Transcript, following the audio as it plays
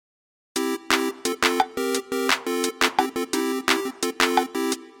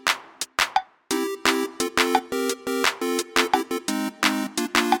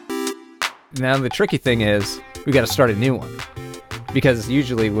Now the tricky thing is we got to start a new one, because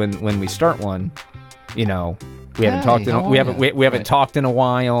usually when we start one, we haven't talked talked in a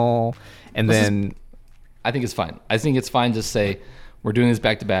while, and then I think it's fine. I think it's fine. Just say we're doing this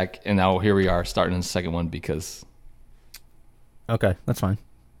back to back, and now here we are starting the second one because. Okay, that's fine.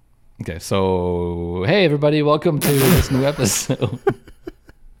 Okay, so hey everybody, welcome to this new episode.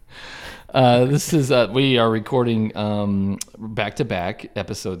 This is we are recording back to back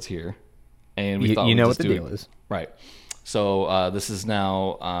episodes here, and we thought we'd what the deal is, right? So this is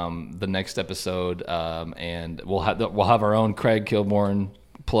now the next episode, and we'll have our own Craig Kilborn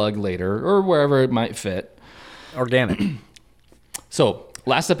plug later or wherever it might fit. Organic. So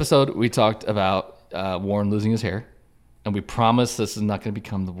last episode we talked about Warren losing his hair. And we promise this is not going to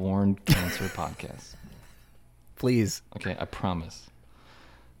become the Warren Cancer Podcast. Please. Okay, I promise.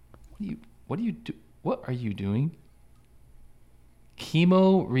 What are you doing?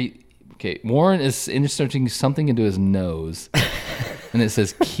 Okay, Warren is inserting something into his nose. And it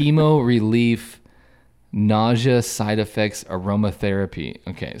says chemo relief, nausea, side effects, aromatherapy.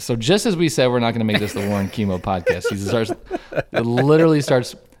 Okay, so just as we said we're not going to make this the Warren Chemo Podcast, he literally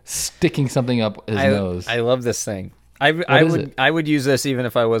starts sticking something up his nose. I love this thing. I would use this even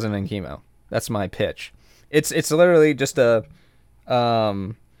if I wasn't in chemo. That's my pitch. It's literally just a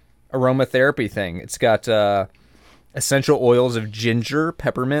aromatherapy thing. It's got essential oils of ginger,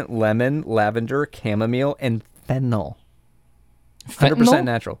 peppermint, lemon, lavender, chamomile, and fennel. 100%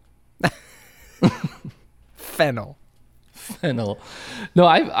 natural. Fennel. No,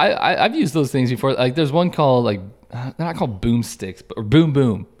 I've used those things before. Like there's one called they're not called boomsticks, or boom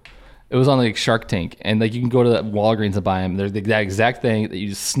boom. It was on like Shark Tank, and like you can go to the Walgreens and buy them. They're the exact thing that you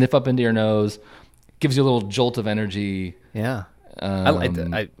just sniff up into your nose, gives you a little jolt of energy. Yeah, I like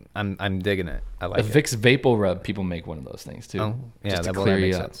that. I'm digging it. I like the Vicks Vapor Rub. People make one of those things too. Oh, yeah, just that to clear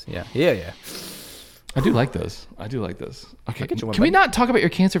makes you up. sense. Yeah. I do like those. Okay, can we not talk about your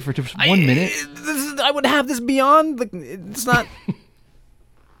cancer for just 1 minute? I would have this beyond. It's not.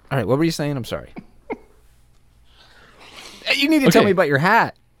 All right, what were you saying? I'm sorry. You need to tell me about your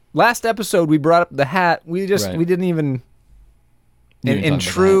hat. Last episode, we brought up the hat. We didn't even. In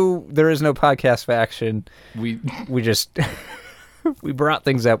true, there is no podcast faction. We just we brought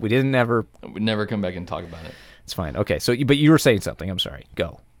things up. We never come back and talk about it. It's fine. Okay, but you were saying something. I'm sorry.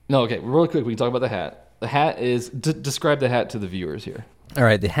 Go. No, okay. Really quick, we can talk about the hat. The hat is describe the hat to the viewers here. All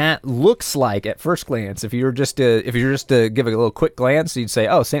right, the hat looks like at first glance, if you're just to give it a little quick glance, you'd say,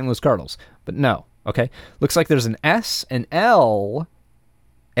 "Oh, St. Louis Cardinals," but no. Okay, looks like there's an S, an L,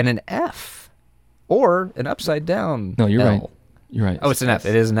 and an F, or an upside down. No, you're L. right. You're right. Oh, it's an F.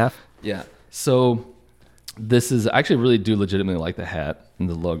 It is an F? Yeah. So this is, I actually really do legitimately like the hat and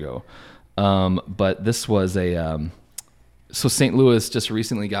the logo. But this was so St. Louis just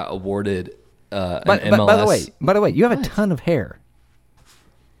recently got awarded an MLS. By the way, you have a ton of hair.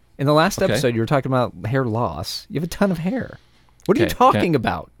 In the last episode, you were talking about hair loss. You have a ton of hair. What are you talking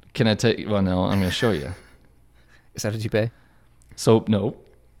about? Can I tell you? Well, no, I'm going to show you. Is that a toupee? So, no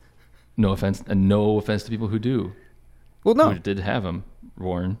offense, and no offense to people who do. Well, no. Who did have them,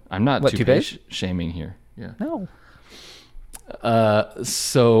 Warren. I'm not toupee shaming here. Yeah. No.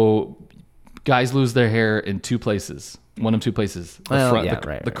 So, guys lose their hair in two places. One of two places.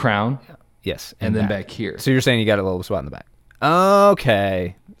 The crown. Yeah. Yes. And then back here. So you're saying you got a little spot in the back.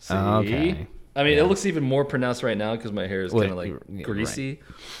 Okay. See? Okay. I mean, it looks even more pronounced right now because my hair is kind of like greasy.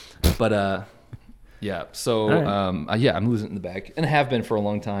 Right. But, yeah. So, right. I'm losing it in the back. And have been for a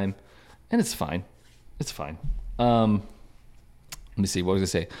long time. And it's fine. Let me see. What was I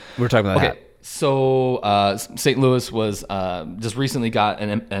say? We're talking about that. So St. Louis was just recently got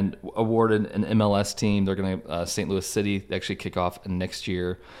and awarded an MLS team. They're going to St. Louis City actually kick off next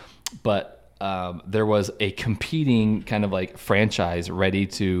year. But there was a competing kind of like franchise ready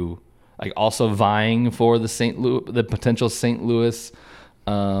to like also vying for the potential St. Louis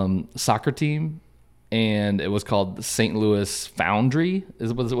soccer team. And it was called the St. Louis Foundry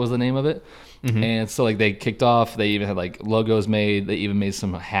was the name of it. Mm-hmm. And so like they kicked off, they even had like logos made, they even made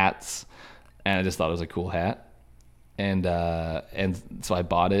some hats, and I just thought it was a cool hat. And so I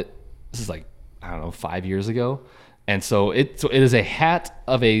bought it. This is like, I don't know, 5 years ago. And so it is a hat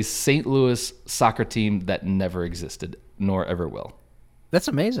of a St. Louis soccer team that never existed nor ever will. That's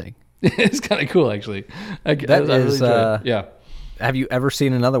amazing. It's kind of cool actually. Yeah. Have you ever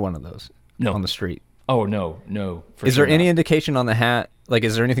seen another one of those? No. On the street? Oh, no. Is there any indication on the hat? Like,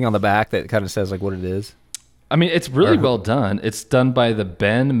 is there anything on the back that kind of says like what it is? I mean, it's really well done. It's done by the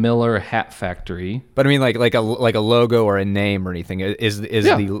Ben Miller Hat Factory. But I mean, like a logo or a name or anything. Is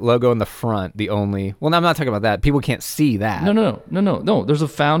the logo in the front the only? Well, no, I'm not talking about that. People can't see that. No. There's a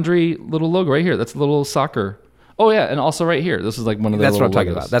Foundry little logo right here. That's a little soccer. Oh yeah, and also right here. This is like one of the. That's what I'm little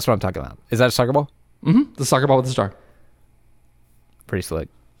talking logos. about. That's what I'm talking about. Is that a soccer ball? Mm-hmm. The soccer ball with the star. Pretty slick.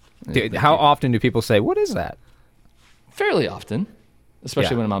 Dude, how often do people say, "What is that?" Fairly often,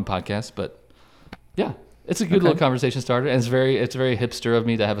 especially when I'm on podcasts. But yeah, it's a good little conversation starter, and it's very hipster of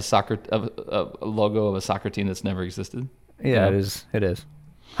me to have a logo of a soccer team that's never existed. Yeah, it is. It is.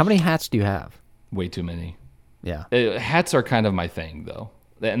 How many hats do you have? Way too many. Yeah. Hats are kind of my thing, though,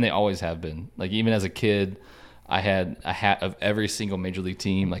 and they always have been. Like even as a kid, I had a hat of every single major league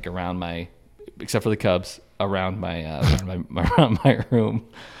team, like around my, except for the Cubs, around my around my room.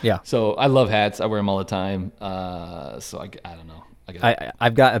 Yeah. So I love hats. I wear them all the time. So I don't know.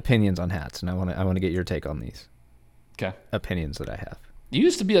 I've got opinions on hats, and I want to get your take on these. Okay. Opinions that I have. You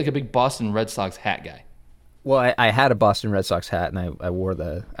used to be like a big Boston Red Sox hat guy. Well, I had a Boston Red Sox hat, and I wore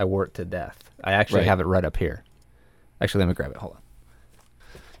it to death. I actually have it right up here. Actually, let me grab it. Hold on.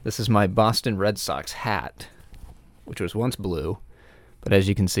 This is my Boston Red Sox hat, which was once blue, but as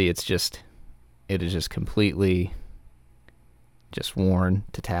you can see, it is just completely just worn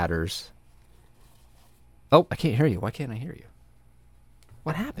to tatters. Oh, I can't hear you. Why can't I hear you?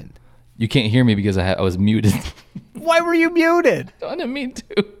 What happened? You can't hear me because I was muted. Why were you muted? I didn't mean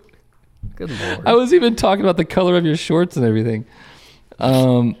to. Good Lord. I was even talking about the color of your shorts and everything.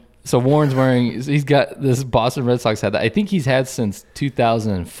 So Warren's he's got this Boston Red Sox hat that I think he's had since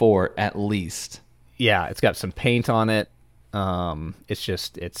 2004 at least. Yeah, it's got some paint on it. It's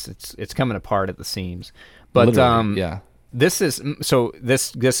just it's coming apart at the seams. But Literally, this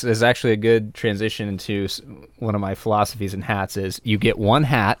is actually a good transition into one of my philosophies in hats is you get one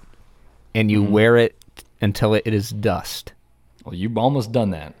hat and you wear it until it is dust. Well, you've almost done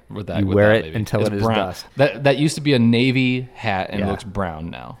that with that. You wear it until it is brown. dust. That used to be a navy hat and it looks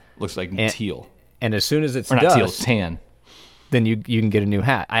brown now. Looks like teal. And as soon as it's or not dust, teal, tan. Then you can get a new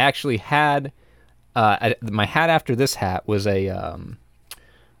hat. I actually had my hat after this hat was I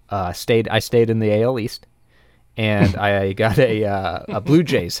stayed in the AL East, and I got a Blue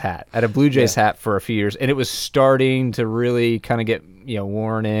Jays hat. I had a Blue Jays hat for a few years, and it was starting to really kind of get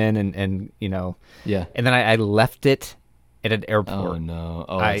worn in, and and then I left it at an airport. Oh no!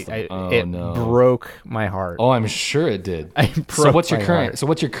 It broke my heart. Oh, I'm sure it did. So what's your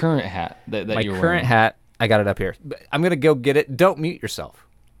current hat that my you're wearing? My current hat, I got it up here. I'm gonna go get it. Don't mute yourself.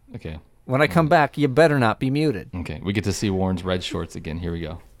 Okay. When I come back, you better not be muted. Okay, we get to see Warren's red shorts again. Here we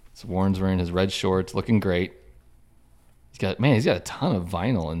go. So Warren's wearing his red shorts, looking great. He's got a ton of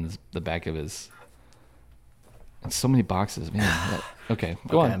vinyl in the back of his. And so many boxes, man. Okay,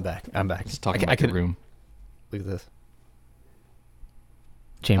 go on. I'm back. Just talking about the room. Look at this.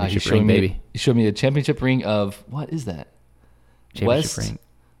 Championship ring, baby. You showed me a championship ring of what is that? Championship ring.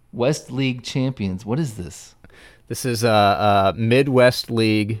 West League champions. What is this? This is Midwest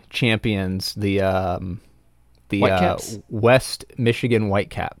League champions. The West Michigan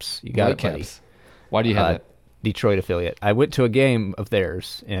Whitecaps. You got it, buddy. Why do you have it? Detroit affiliate. I went to a game of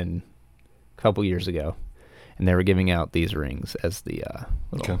theirs a couple years ago, and they were giving out these rings as the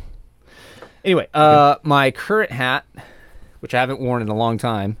little. Okay. Anyway, my current hat, which I haven't worn in a long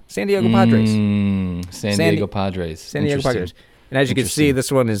time, San Diego Padres. San Diego Padres. And as you can see,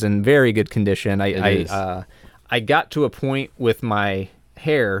 this one is in very good condition. I got to a point with my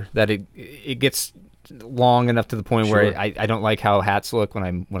hair that it gets long enough to the point where I don't like how hats look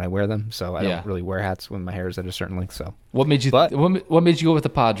when I wear them. So I don't really wear hats when my hair is at a certain length. So what made you go with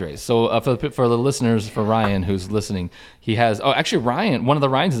the Padres? So for the listeners, for Ryan who's listening, he has actually Ryan, one of the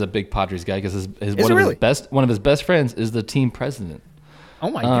Ryans is a big Padres guy because one of his best friends is the team president. Oh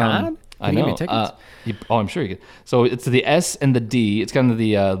my God! I know. I'm sure you could. So it's the S and the D. It's kind of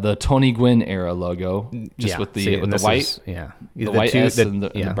the Tony Gwynn era logo, just with the white, the white S and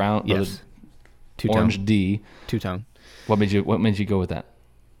the brown, or the orange D, two-tone. What made you go with that?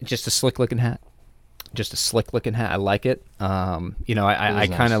 Just a slick looking hat. I like it. I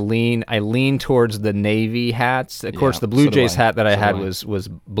kind of lean towards the navy hats. Of course, the Blue Jays hat that I had was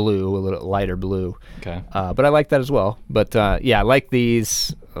blue, a little lighter blue. Okay. But I like that as well. But I like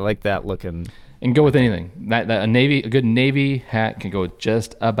these. I like that looking. And go with anything. A good navy hat can go with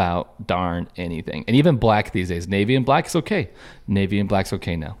just about darn anything, and even black these days. Navy and black is okay. Navy and black's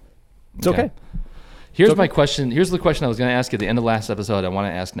okay now. It's okay. Here's my question. Here's the question I was going to ask you at the end of last episode. I want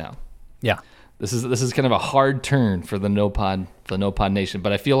to ask now. Yeah. This is kind of a hard turn for the No Pod Nation,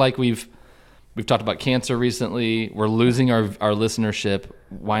 but I feel like we've talked about cancer recently. We're losing our listenership.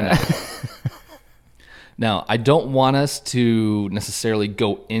 Why not? Now, I don't want us to necessarily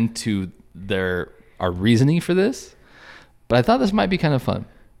go into our reasoning for this, but I thought this might be kind of fun.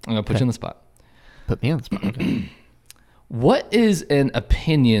 I'm going to put you on the spot. Put me on the spot. Okay. What is an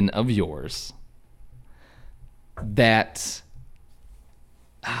opinion of yours that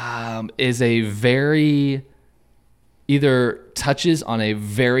is a very, either touches on a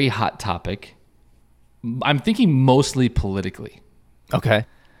very hot topic? I'm thinking mostly politically. Okay.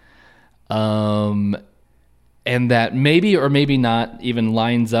 And that maybe or maybe not even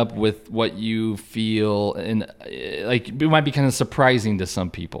lines up with what you feel, and like it might be kind of surprising to some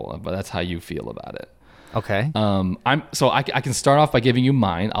people, but that's how you feel about it. Okay. I can start off by giving you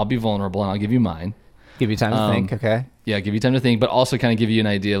mine. I'll be vulnerable and I'll give you mine. Give you time to think. Okay. Yeah, give you time to think, but also kind of give you an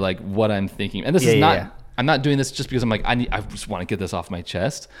idea like what I'm thinking. And this is not. Yeah. I'm not doing this just because I'm like I just want to get this off my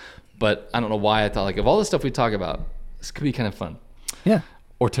chest. But I don't know why I thought like of all the stuff we talk about, this could be kind of fun. Yeah.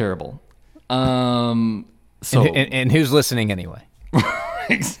 Or terrible. So and who's listening anyway?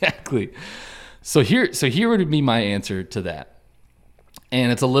 Exactly. So here would be my answer to that.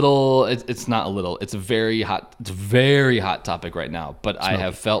 And it's a little. It's not a little. It's a very hot. It's a very hot topic right now. But I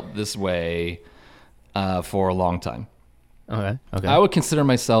have felt this way for a long time. Okay. I would consider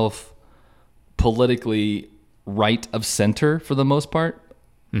myself politically right of center for the most part.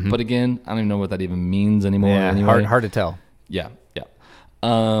 Mm-hmm. But again, I don't even know what that even means anymore. Yeah, anyway. hard to tell. Yeah.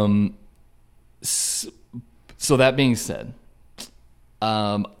 So that being said,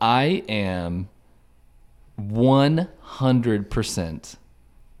 I am 100%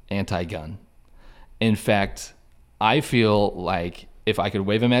 anti-gun. In fact, I feel like if I could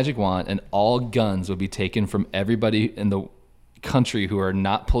wave a magic wand and all guns would be taken from everybody in the country who are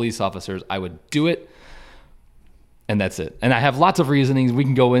not police officers, I would do it. And that's it. And I have lots of reasonings. We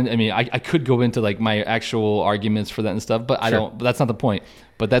can go in. I mean, I could go into like my actual arguments for that and stuff, but I don't. But that's not the point.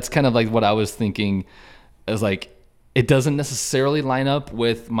 But that's kind of like what I was thinking. Is like it doesn't necessarily line up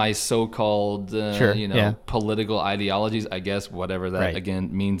with my so-called, political ideologies. I guess whatever that again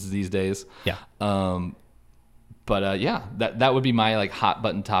means these days. Yeah. That would be my like hot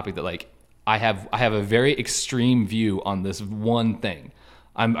button topic. That like I have a very extreme view on this one thing.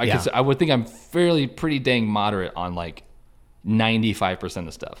 I would think I'm pretty dang moderate on like 95%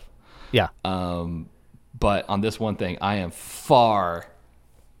 of stuff. Yeah. But on this one thing, I am far.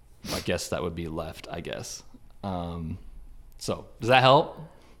 I guess that would be left. I guess. So does that help?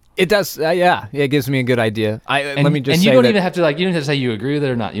 It does. Yeah. It gives me a good idea. Let me just. And say you don't even have to like. You don't have to say you agree with it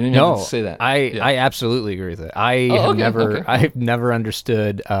or not. You don't even have to say that. I absolutely agree with it. I've never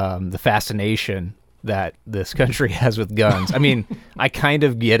understood the fascination that this country has with guns. I mean, I kind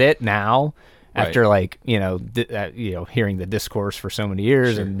of get it now after like, hearing the discourse for so many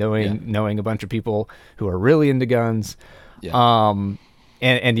years and knowing a bunch of people who are really into guns. Yeah.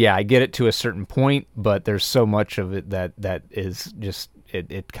 And I get it to a certain point, but there's so much of it that is just,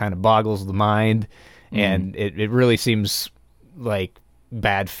 it kind of boggles the mind, and it really seems like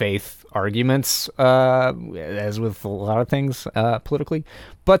bad faith arguments, as with a lot of things politically.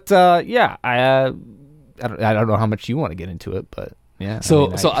 But I don't know how much you want to get into it, but yeah.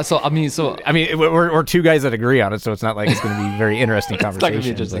 I mean, we're two guys that agree on it, so it's not like it's going to be very interesting conversation. It's not going to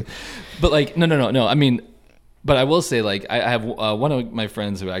be interesting. But like, no. I mean, but I will say, like, I have one of my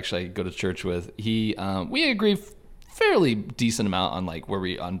friends who actually I go to church with. We agree fairly decent amount on like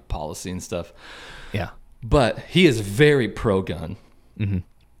on policy and stuff. Yeah. But he is very pro-gun. Mm-hmm.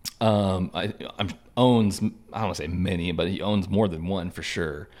 Owns, I don't want to say many, but he owns more than one for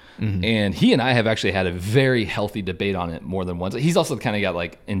sure. Mm-hmm. And he and I have actually had a very healthy debate on it more than once. He's also kind of got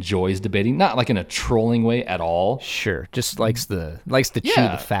like enjoys debating, not like in a trolling way at all. Sure, just likes to chew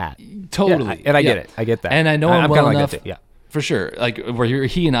the fat. Totally, and I get it. I get that, and I know him well enough. Like that too. Yeah, for sure. Like where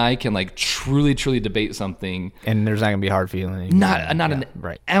he and I can like truly debate something, and there's not gonna be hard feelings. Not an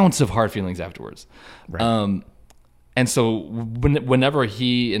ounce of hard feelings afterwards. Right. And so whenever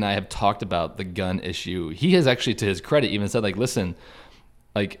he and I have talked about the gun issue, he has actually, to his credit, even said, like, listen,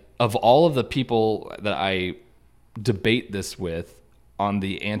 like, of all of the people that I debate this with on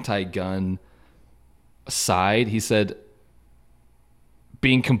the anti-gun side, he said,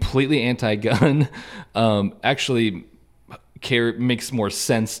 being completely anti-gun actually makes more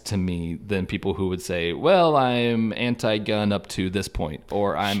sense to me than people who would say, well, I'm anti-gun up to this point,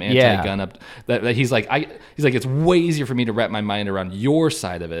 or I'm anti-gun up that he's like it's way easier for me to wrap my mind around your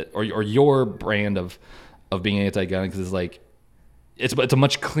side of it, or your brand of being anti-gun, because it's like it's a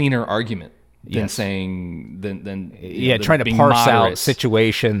much cleaner argument than saying than trying to parse out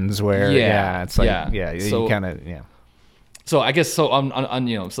situations where it's like you kind of So I guess so on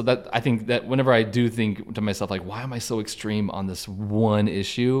you know, so that I think that whenever I do think to myself like, why am I so extreme on this one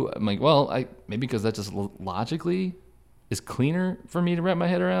issue? I'm like, well, maybe because that just logically is cleaner for me to wrap my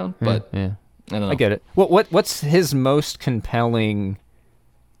head around. But Yeah. I don't know. I get it. What's his most compelling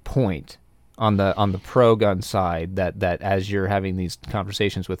point on the pro gun side that as you're having these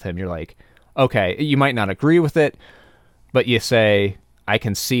conversations with him, you're like, okay, you might not agree with it, but you say, I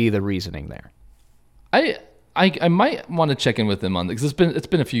can see the reasoning there. I might want to check in with him on this because it's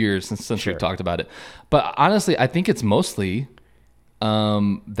been a few years since Sure. we talked about it. But honestly, I think it's mostly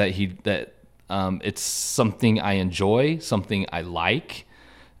that it's something I enjoy, something I like,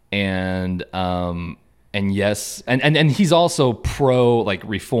 and yes, and he's also pro like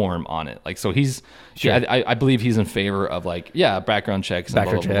reform on it. Like so he's Sure. I believe he's in favor of like background checks, and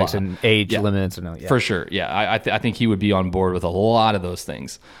Background blah, blah, blah, checks blah. and age Yeah. limits and all. Yeah. For sure, yeah. I think he would be on board with a lot of those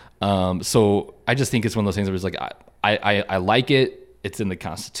things. So I just think it's one of those things where it's like I like it. It's in the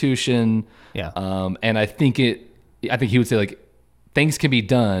Constitution. Yeah. And I think he would say like things can be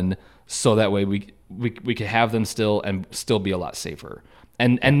done so that way we can have them still and still be a lot safer.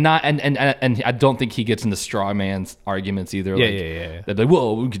 And I don't think he gets into straw man's arguments either. Yeah, like, yeah. They're like,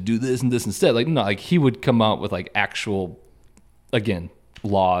 well, we could do this and this instead. Like, no, like he would come out with like actual, again,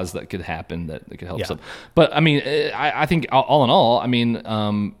 laws that could happen that could help Yeah. some. But I mean, I think all in all, I mean,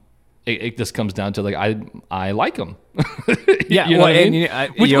 it just comes down to like I like him. Yeah, you know what I mean?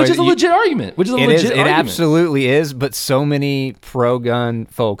 Which is a legit argument. Which is a It legit is. It argument. absolutely is. But so many pro gun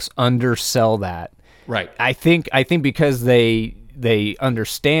folks undersell that. Right. I think because they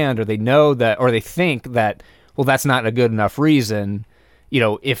understand or they know that or they think that, well, that's not a good enough reason,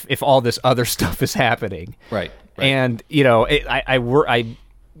 if all this other stuff is happening. Right. And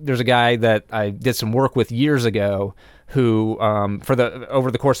there's a guy that I did some work with years ago who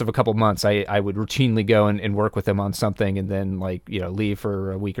over the course of a couple months I would routinely go and work with him on something and then leave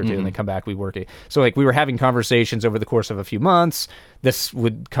for a week or two and then come back, we work it. So we were having conversations over the course of a few months. This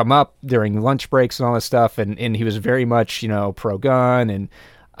would come up during lunch breaks and all this stuff, and he was very much pro gun and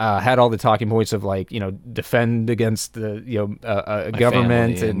had all the talking points of defend against the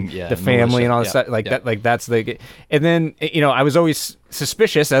government family and the family militia. and all this stuff that. That's the, and then I was always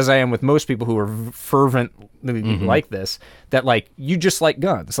suspicious, as I am with most people who are fervent like this, that you just like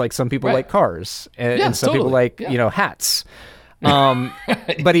guns, like some people Right. like cars and some people totally. like hats.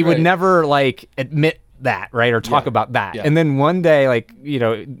 But he would Right. never admit that, right, or talk about that. Yeah. And then one day,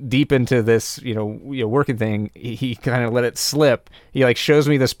 deep into this, working thing, he kind of let it slip. He shows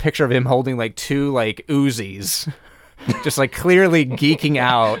me this picture of him holding two Uzis, just clearly geeking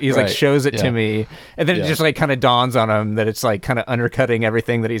out. He's Right. shows it Yeah. to me, and then it Yeah. just kind of dawns on him that it's kind of undercutting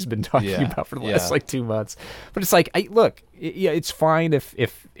everything that he's been talking Yeah. about for the Yeah. last 2 months. But it's look, it's fine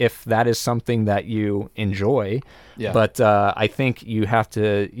if that is something that you enjoy. Yeah. But I think you have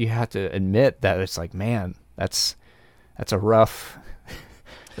to admit that it's man, that's a rough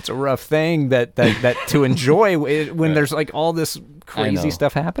thing that to enjoy when Right. there's all this know. crazy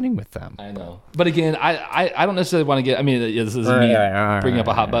stuff happening with them. I know. But again, I don't necessarily want to get. I mean, this is me bringing up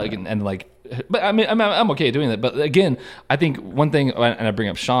a hot button and But I mean, I'm okay doing that. But again, I think one thing, and I bring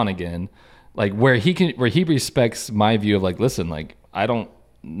up Sean again, where he respects my view of listen, I don't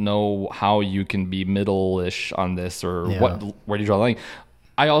know how you can be middle-ish on this or Yeah. where do you draw the line.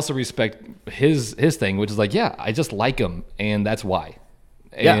 I also respect his thing, which is I just like him, and that's why.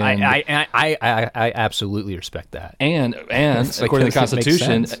 Yeah, And- I absolutely respect that. and It's according to the because it makes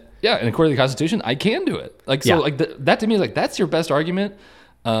Constitution, sense. and according to the Constitution, I can do it. Yeah. That to me is that's your best argument.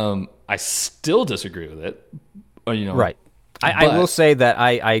 I still disagree with it. Right. I but- will say that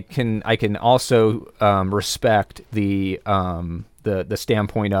I can also respect the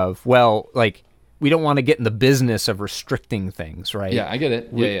standpoint of, well, we don't want to get in the business of restricting things, right? Yeah, I get it.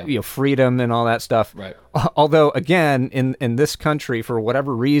 Yeah. Freedom and all that stuff. Right. Although, again, in this country, for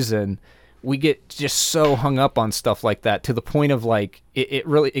whatever reason, we get just so hung up on stuff like that to the point of it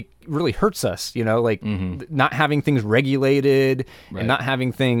really hurts us, not having things regulated Right. and not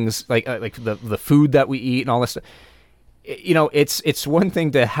having things like the food that we eat and all this stuff. It's one thing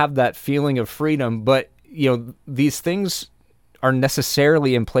to have that feeling of freedom, but these things are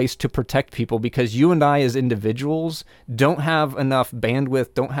necessarily in place to protect people because you and I as individuals don't have enough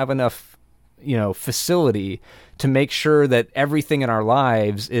bandwidth, don't have enough facility to make sure that everything in our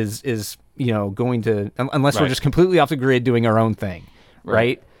lives is going to, unless we're Right. just completely off the grid doing our own thing, Right.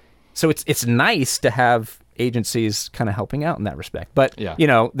 right? So it's nice to have agencies kind of helping out in that respect, but Yeah.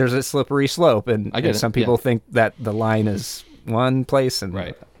 there's a slippery slope, and, I get and it, some people yeah. think that the line is one place, and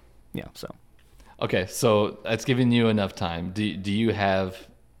Right. so Okay, so that's giving you enough time. Do you have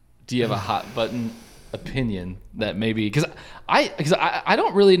a hot button opinion that maybe because I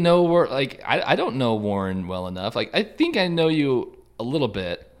don't really know where like I don't know Warren well enough. Like I think I know you a little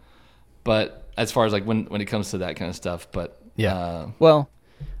bit, but as far as like when it comes to that kind of stuff, but well,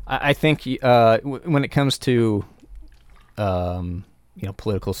 I think when it comes to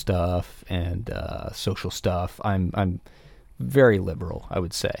political stuff and social stuff, I'm very liberal, I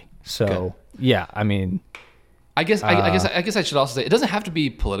would say. So Okay. yeah, I mean, I guess I should also say it doesn't have to be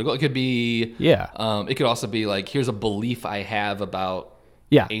political. It could be it could also be like here's a belief I have about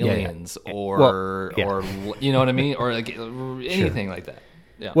aliens or you know what I mean, or like anything like that.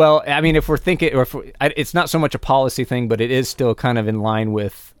 Yeah. Well, I mean, if we're thinking, or if it's not so much a policy thing, but it is still kind of in line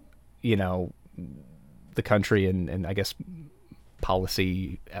with, the country and I guess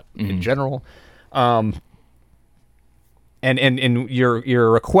policy in general. And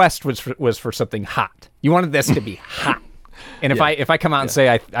your request was for something hot. You wanted this to be hot. And if I come out and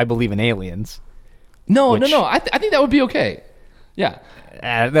say I believe in aliens, no. I think that would be okay. Yeah.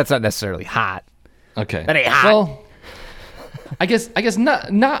 That's not necessarily hot. Okay. That ain't hot. Well, I guess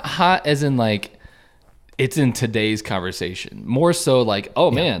not hot as in like it's in today's conversation. More so like,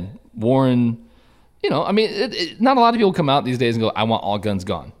 oh man, Warren. I mean, not a lot of people come out these days and go, "I want all guns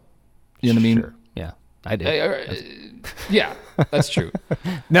gone." You know what I mean? Sure. Yeah, I do. Yeah, that's true.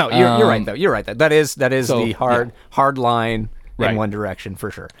 No, you're right though. You're right. That is So, the hard line Right. in one direction for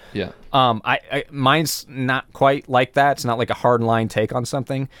sure. Yeah. Mine's not quite like that. It's not like a hard line take on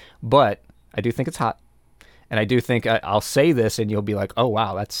something, but I do think it's hot, and I do think I'll say this, and you'll be like, "Oh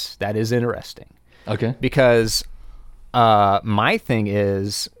wow, that is interesting." Okay. Because my thing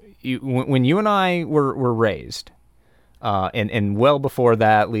is, when you and I were raised, and well before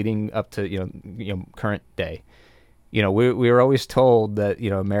that, leading up to current day, we were always told that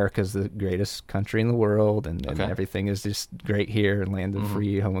America's the greatest country in the world, and everything is just great here, and land of the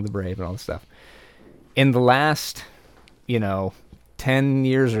free, home of the brave, and all this stuff. In the last 10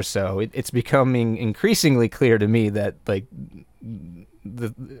 years or so, it's becoming increasingly clear to me that like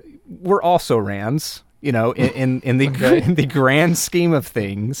we're also Rans. In the in the grand scheme of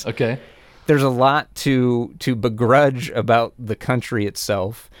things, Okay. there's a lot to begrudge about the country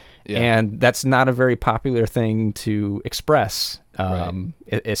itself, and that's not a very popular thing to express,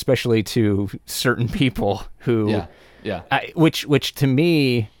 especially to certain people who, which to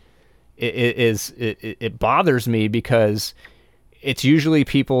me it bothers me because it's usually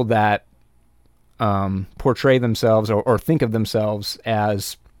people that portray themselves or think of themselves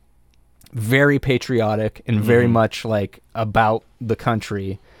as very patriotic and very much like about the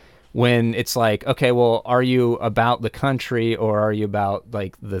country, when it's like, okay, well, are you about the country or are you about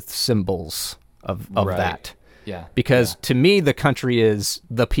like the symbols of that? Yeah. Because to me, the country is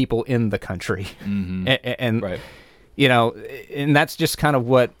the people in the country. And Right. and that's just kind of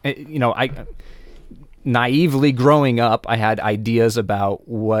what, I naively growing up, I had ideas about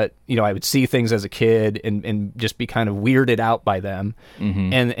what, I would see things as a kid and just be kind of weirded out by them.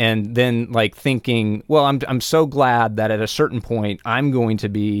 And then like thinking, well, I'm so glad that at a certain point I'm going to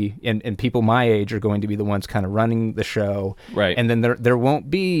be, and people my age are going to be the ones kind of running the show. Right. And then there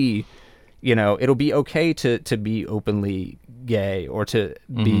won't be, it'll be okay to be openly gay or to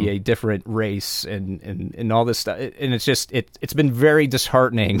be a different race and all this stuff. And it's just, it's been very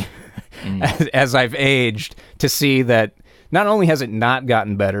disheartening as I've aged to see that not only has it not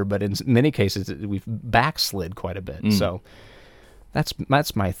gotten better, but in many cases we've backslid quite a bit. So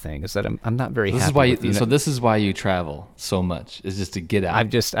that's my thing, is that I'm not very This happy. is why. with, So this is why you travel so much, is just to get out. I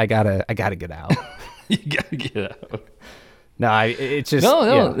gotta get out. You gotta get out. No, it's just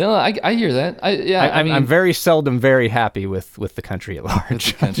No. I hear that. I'm very seldom very happy with the country at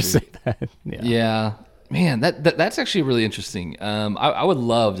large. I'll just say that. Yeah, man, that's actually really interesting. I would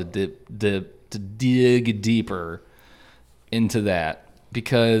love to dig deeper into that,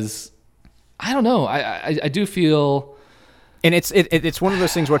 because I don't know. I do feel, And it's one of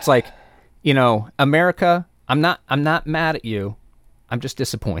those things where it's like, America, I'm not mad at you. I'm just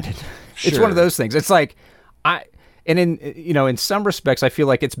disappointed. It's one of those things. It's like in some respects I feel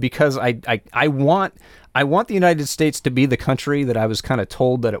like it's because I want the United States to be the country that I was kind of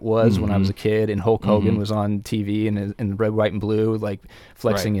told that it was when I was a kid, and Hulk Hogan was on TV in red, white, and blue, like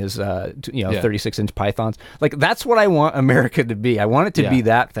flexing his 36-inch pythons. Like that's what I want America to be. I want it to be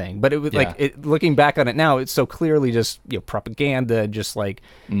that thing. But it was looking back on it now, it's so clearly just propaganda, just like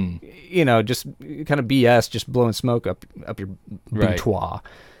just kind of BS, just blowing smoke up your boudoir.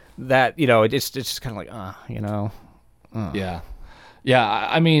 That it's just kind of like I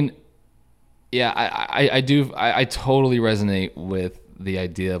mean, I do. I totally resonate with the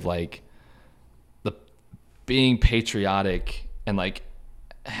idea of like the being patriotic and like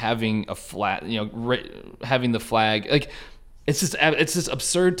having a flag, having the flag, like it's just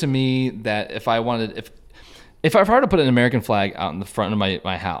absurd to me that if I were to put an American flag out in the front of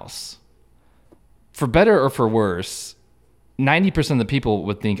my house, for better or for worse, 90% of the people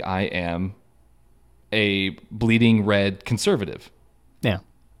would think I am a bleeding red conservative. Yeah.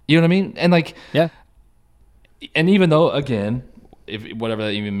 You know what I mean? And like, Yeah. and even though, again, if whatever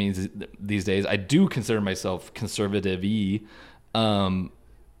that even means these days, I do consider myself conservative-y,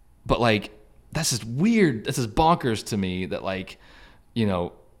 but like, that's just weird. This is bonkers to me that like,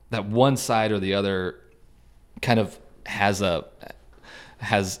 that one side or the other kind of has a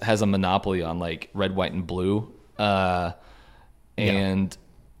monopoly on like red, white, and blue. And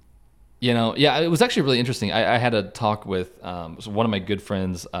it was actually really interesting. I had a talk with one of my good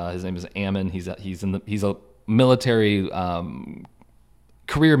friends. His name is Ammon. He's a military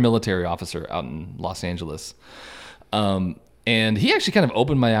career military officer out in Los Angeles. And he actually kind of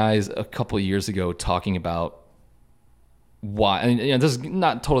opened my eyes a couple of years ago talking about why, and this is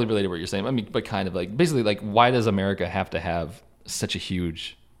not totally related to what you're saying, I mean, but kind of like, basically like, why does America have to have such a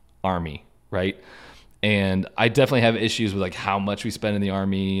huge army, right? And I definitely have issues with like how much we spend in the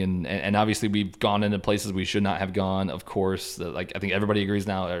army, and obviously we've gone into places we should not have gone. Of course, like I think everybody agrees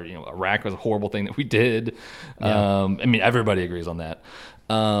now. Iraq was a horrible thing that we did. Yeah. I mean, everybody agrees on that.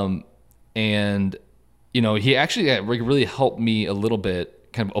 And he actually really helped me a little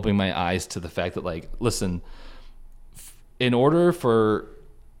bit, kind of opening my eyes to the fact that like, listen, in order for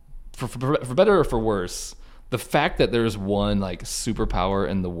better or for worse, the fact that there's one like superpower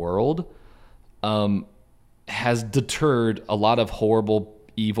in the world has deterred a lot of horrible,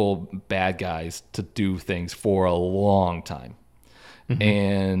 evil, bad guys to do things for a long time. Mm-hmm.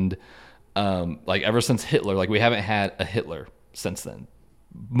 And like ever since Hitler, like we haven't had a Hitler since then.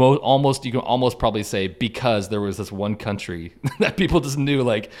 You can almost probably say because there was this one country that people just knew,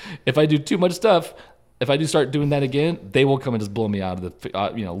 like, if I do too much stuff, if I do start doing that again, they will come and just blow me out of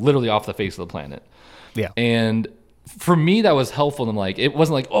the, literally off the face of the planet. Yeah. And for me, that was helpful. And like, it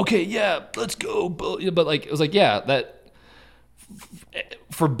wasn't like, okay, yeah, let's go. But like, it was like, yeah, that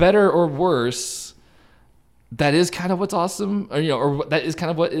for better or worse, that is kind of what's awesome, or that is kind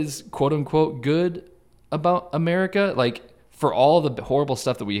of what is quote unquote good about America. Like, for all the horrible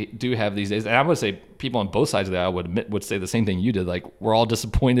stuff that we do have these days, and I would say people on both sides of that, I would admit, would say the same thing you did. Like, we're all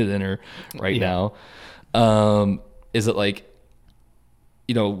disappointed in her right now. Is it like,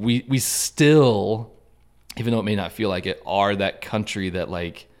 we still, even though it may not feel like it, are that country that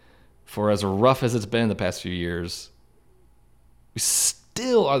like, for as rough as it's been in the past few years, we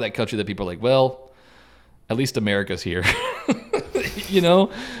still are that country that people are like, well, at least America's here,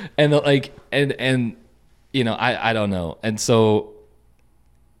 and like, and I don't know. And so,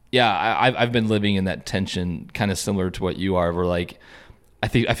 yeah, I've been living in that tension, kind of similar to what you are, where like, I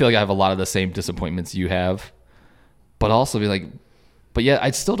feel like I have a lot of the same disappointments you have, but also be like, but yeah,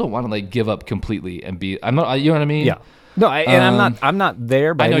 I still don't want to like give up completely and be, I'm not, you know what I mean? Yeah. No, I'm not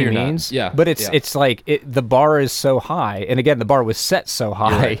there by any means. Not. Yeah. But it's like the bar is so high. And again, the bar was set so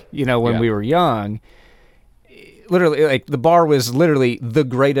high, right. When we were young. Literally, like the bar was literally the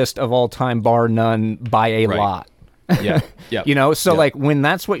greatest of all time, bar none, by a lot. Yeah. Yeah. So like when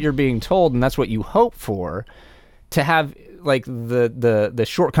that's what you're being told and that's what you hope for, to have like the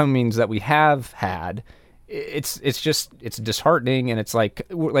shortcomings that we have had, it's disheartening, and it's like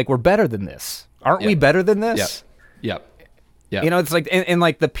we're better than this. Aren't we better than this? Yep. It's like and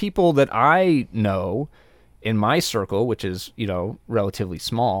like the people that I know in my circle, which is, relatively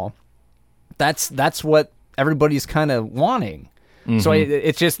small, that's what everybody's kind of wanting. Mm-hmm. So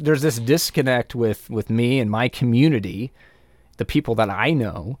it's just, there's this disconnect with me and my community, the people that I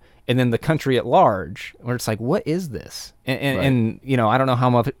know, and then the country at large, where it's like, what is this? And I don't know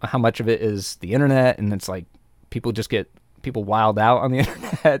how much of it is the internet, and it's like people wild out on the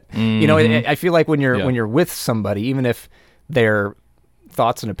internet. Mm-hmm. I feel like when you're with somebody, even if their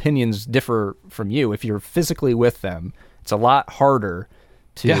thoughts and opinions differ from you, if you're physically with them, it's a lot harder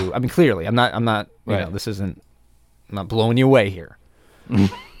to. Yeah. I mean, clearly, I'm not. This isn't. I'm not blowing you away here.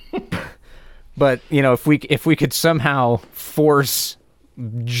 But if we could somehow force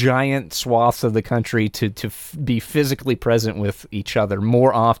giant swaths of the country to be physically present with each other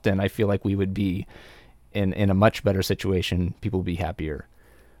more often, I feel like we would be in a much better situation. People would be happier.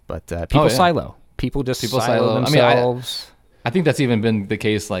 But people silo. People silo themselves. I think that's even been the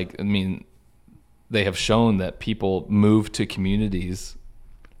case. Like, I mean, they have shown that people move to communities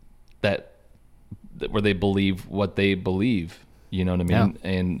that where they believe what they believe. You know what I mean?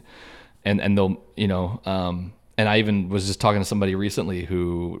 Yeah. And they'll, and And I even was just talking to somebody recently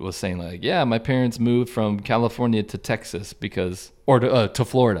who was saying like, yeah, my parents moved from California to Texas or to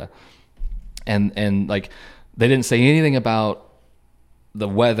Florida. And like, they didn't say anything about the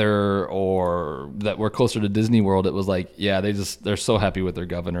weather or that we're closer to Disney World. It was like, yeah, they're so happy with their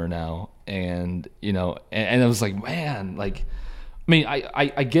governor now. And, and I was like, man, like, I mean,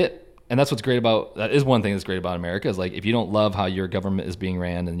 I get, and that's what's great about, that is one thing that's great about America is like, if you don't love how your government is being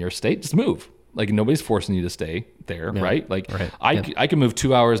ran in your state, just move. Like, nobody's forcing you to stay there, right? Like, right. I can move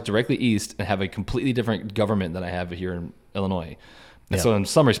 2 hours directly east and have a completely different government than I have here in Illinois. And so in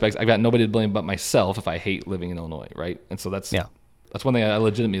some respects, I've got nobody to blame but myself if I hate living in Illinois, right? And so that's one thing I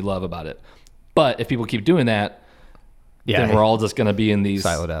legitimately love about it. But if people keep doing that, then we're all just going to be in these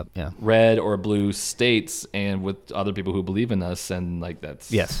siloed up, red or blue states and with other people who believe in us. And like,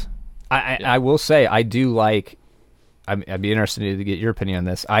 that's... Yes. I will say, I do like... I'd be interested to get your opinion on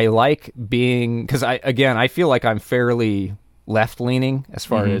this. I like being... Because, I feel like I'm fairly left-leaning as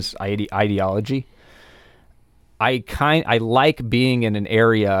far as ideology. I like being in an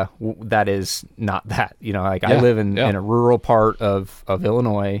area that is not that, I live in a rural part of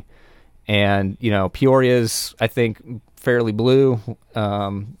Illinois, and, Peoria's, I think, fairly blue.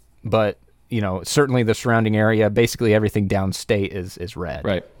 But, certainly the surrounding area, basically everything downstate is red,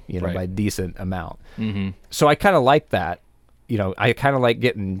 right? By a decent amount. Mm-hmm. So I kind of like that, I kind of like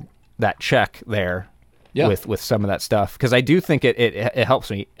getting that check there with some of that stuff. 'Cause I do think it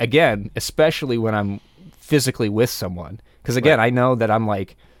helps me, again, especially when I'm physically with someone, because again, I know that I'm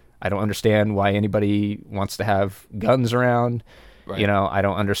like, I don't understand why anybody wants to have guns around. I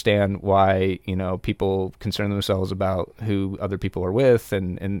don't understand why people concern themselves about who other people are with,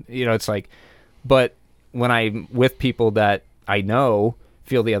 and it's like, but when I'm with people that I know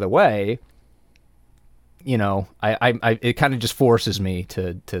feel the other way, I it kind of just forces me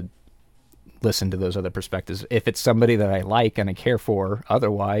to listen to those other perspectives. If it's somebody that I like and I care for,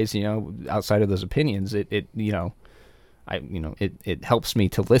 otherwise, outside of those opinions, it helps me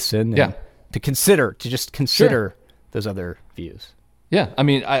to listen and to consider those other views. Yeah. I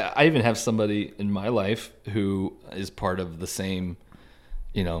mean, I even have somebody in my life who is part of the same,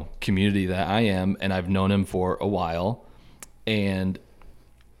 community that I am, and I've known him for a while, and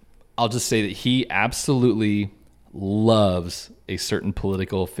I'll just say that he absolutely loves a certain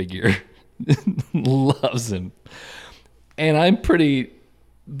political figure. Loves him, and I'm pretty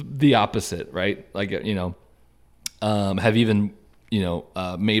the opposite, right? Like, have even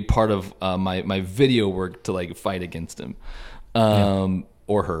made part of my video work to like fight against him,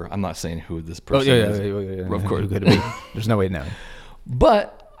 or her. I'm not saying who this person is. Of course, there's no way to know.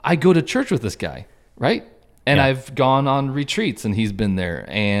 But I go to church with this guy, right? And I've gone on retreats, and he's been there,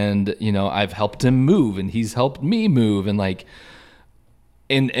 and I've helped him move, and he's helped me move, and like.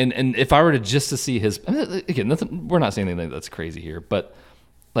 And if I were to just to see his, again, we're not saying anything that's crazy here, but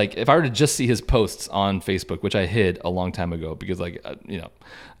like if I were to just see his posts on Facebook, which I hid a long time ago because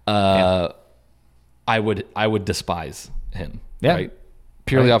I would despise him, right?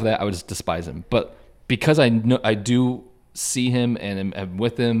 Purely off of that, I would just despise him. But because I know I do see him and am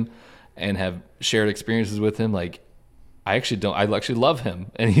with him and have shared experiences with him, like I actually love him,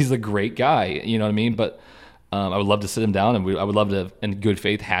 and he's a great guy. You know what I mean? But I would love to sit him down, and I would love to, in good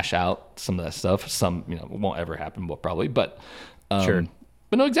faith, hash out some of that stuff. Some, it won't ever happen, well, probably, but sure.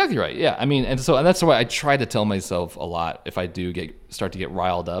 But no, exactly right. Yeah, I mean, and that's why I try to tell myself a lot if I do start to get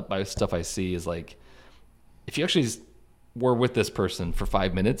riled up by stuff I see is like, if you actually were with this person for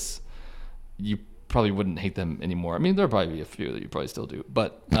 5 minutes, you probably wouldn't hate them anymore. I mean, there'll probably be a few that you probably still do,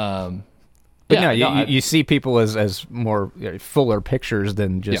 but. You see people as more fuller pictures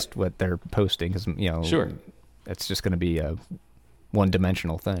than just what they're posting, because sure. It's just going to be a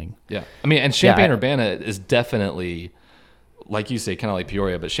one-dimensional thing. Yeah. I mean, and Champaign-Urbana is definitely, like you say, kind of like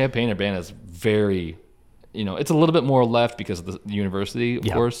Peoria, but Champaign-Urbana is very, it's a little bit more left because of the university, of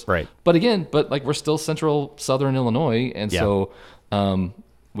course. Right. But again, like we're still central southern Illinois, and so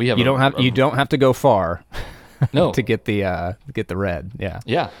we have. You don't have to go far. No. to get the red.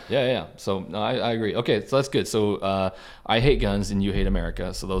 Yeah. So no, I agree. Okay, so that's good. So I hate guns and you hate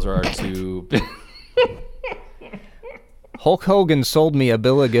America. So those are our two. Hulk Hogan sold me a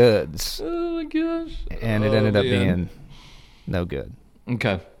bill of goods. Oh my gosh! And it ended up being no good.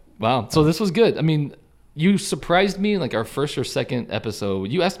 Okay. Wow. So this was good. I mean, you surprised me in like our first or second episode.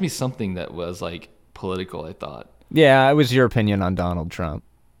 You asked me something that was like political, I thought. Yeah, it was your opinion on Donald Trump.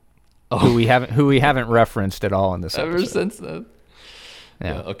 Oh. Who we haven't referenced at all in this episode. Ever since then.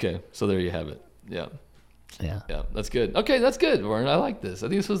 Yeah. Okay. So there you have it. Yeah. Yeah. Yeah. That's good. Okay, that's good, Warren. I like this. I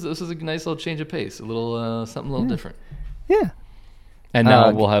think this was a nice little change of pace. A little something a little different. Yeah. And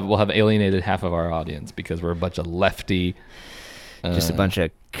now we'll have alienated half of our audience because we're a bunch of lefty. Just a bunch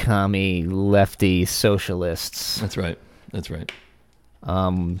of commie lefty socialists. That's right. That's right.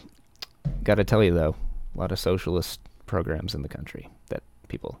 Got to tell you though, a lot of socialist programs in the country that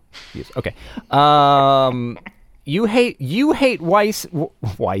people use. Okay. You hate Weiss.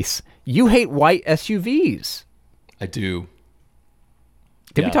 You hate white SUVs. I do.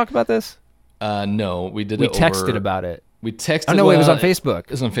 Did we talk about this? No, we did. We texted about it. We texted. Oh no, it was on Facebook.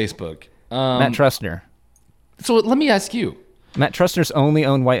 It was on Facebook. Matt Trustner. So let me ask you. Matt Trustner's only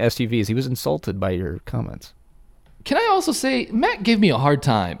owned white SUVs. He was insulted by your comments. Can I also say Matt gave me a hard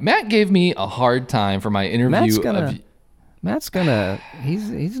time? Matt gave me a hard time for my interview. He's not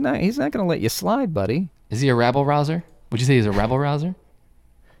gonna let you slide, buddy. Is he a rabble rouser? Would you say he's a rabble rouser?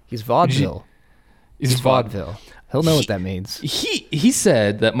 He's vaudeville. He's vaudeville. He'll know what that means. He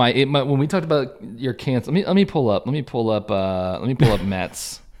said that my when we talked about your cancel. Let me pull up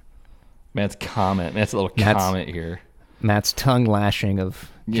Matt's comment. Matt's little comment here. Matt's tongue lashing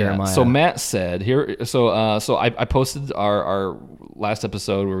of Jeremiah. So Matt said here. So I posted our last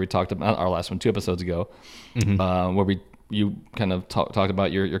episode where we talked about our last one 2 episodes ago, where you kind of talked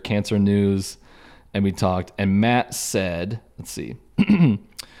about your cancer news, and we talked. And Matt said, let's see.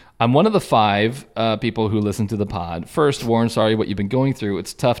 I'm one of the 5 people who listen to the pod. First, Warren, sorry what you've been going through.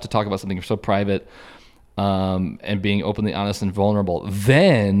 It's tough to talk about something so private, and being openly honest and vulnerable.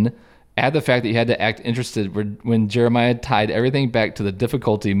 Then add the fact that you had to act interested when Jeremiah tied everything back to the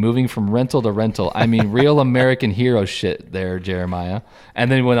difficulty moving from rental to rental. I mean, real American hero shit there, Jeremiah.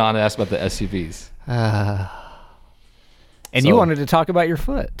 And then he went on to ask about the SUVs. And you wanted to talk about your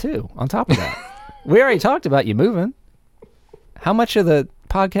foot, too, on top of that. We already talked about you moving. How much of the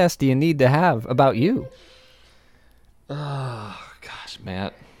podcast do you need to have about you? Oh, gosh,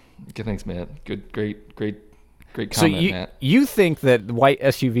 Matt. Okay, thanks, Matt. Great comment, so Matt. You think that white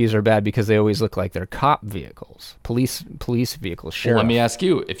SUVs are bad because they always look like they're cop vehicles, police vehicles, sheriff. Well, let me ask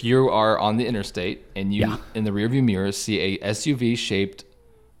you, if you are on the interstate and you in the rearview mirror see a SUV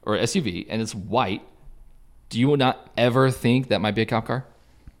and it's white, do you not ever think that might be a cop car?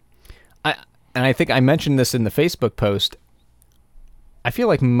 I think I mentioned this in the Facebook post. I feel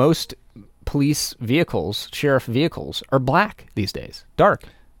like most police vehicles, sheriff vehicles, are black these days, dark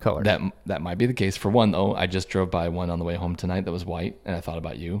color. That might be the case. For one, though, I just drove by one on the way home tonight that was white, and I thought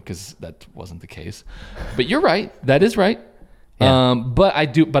about you because that wasn't the case. But you're right. That is right. Yeah. But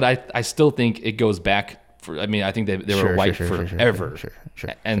I still think it goes back. I think they were white forever.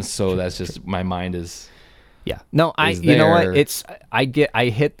 Sure. And so that's just my mind is. Yeah. No, you know what? I get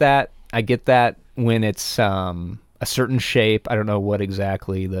that when it's a certain shape. I don't know what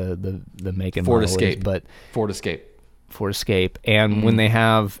exactly the make and model is, but Ford Escape. And when they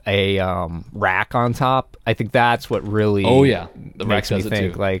have a rack on top, I think that's what really the rack makes me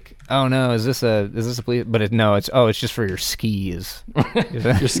think like, oh no, is this a police? But it's just for your skis.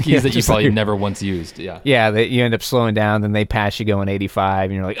 Your skis that you probably never once used. Yeah, that you end up slowing down, then they pass you going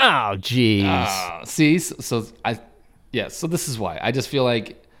 85, and you're like, oh geez. So this is why I just feel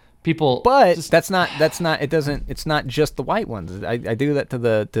like people. But that's not. It's not just the white ones. I do that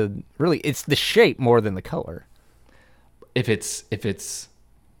to really. It's the shape more than the color. If it's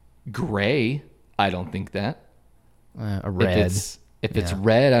gray, I don't think that. A red. If it's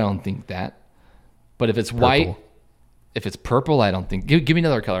red, I don't think that. But if it's white, if it's purple, I don't think. Give me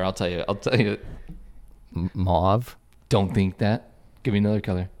another color. I'll tell you. Mauve. Don't think that. Give me another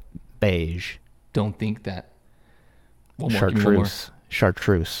color. Beige. Don't think that. Chartreuse.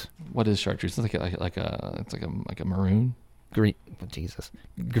 Chartreuse. What is chartreuse? It's like a maroon. Green. Oh, Jesus.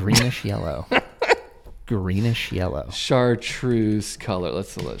 Greenish yellow. Greenish yellow. Chartreuse color.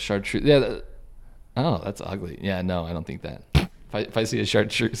 Let's chartreuse. Yeah. That's ugly. Yeah. No, I don't think that. If I see a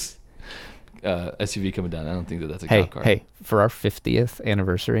chartreuse SUV coming down, I don't think that's a cop car. Hey, for our 50th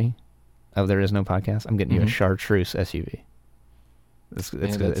anniversary of There Is No Podcast, I'm getting you a chartreuse SUV. It's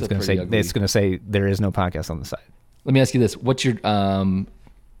going to say There Is No Podcast on the side. Let me ask you this: what's your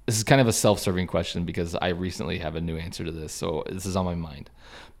this is kind of a self-serving question because I recently have a new answer to this, so this is on my mind.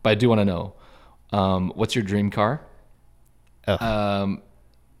 But I do want to know. What's your dream car? And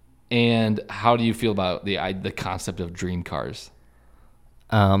how do you feel about the concept of dream cars?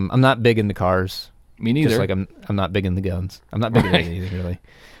 I'm not big into cars. Me neither. Just like I'm not big into guns. I'm not big into anything really.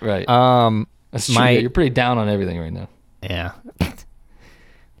 Right. That's true. You're pretty down on everything right now. Yeah.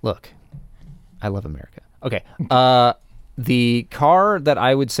 Look, I love America. Okay. The car that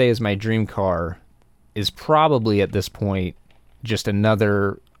I would say is my dream car is probably at this point just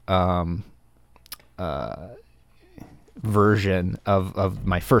another version of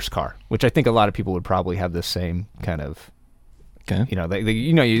my first car, which I think a lot of people would probably have the same kind of Okay.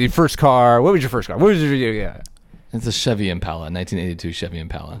 You know, your first car. What was your first car? What was your yeah? It's a Chevy Impala, 1982 Chevy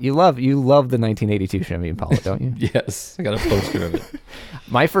Impala. You love the 1982 Chevy Impala, don't you? Yes, I got a poster of it.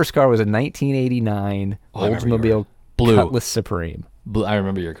 My first car was a 1989 I remember Oldsmobile yours. Blue. Cutlass Supreme. I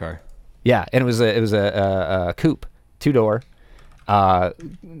remember your car. Yeah, and it was a coupe, 2-door,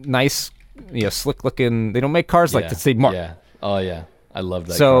 nice, slick looking. They don't make cars like this. They mark. Yeah. Oh yeah, I love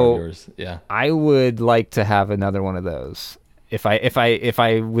that So, car of yours. Yeah. I would like to have another one of those. If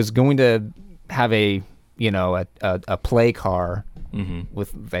I was going to have a play car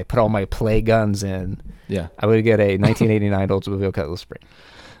with I put all my play guns in, Yeah. I would get a 1989 Oldsmobile Cutlass Supreme.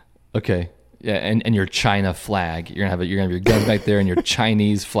 Okay. Yeah, and your China flag. You're gonna have your gun back there and your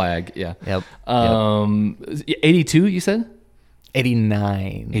Chinese flag. Yeah. Yep. 82. You said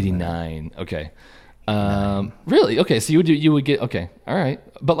 89. 89. Okay. Really? Okay. So you would get okay. All right.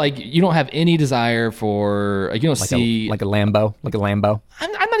 But like you don't have any desire for you don't see like a Lambo,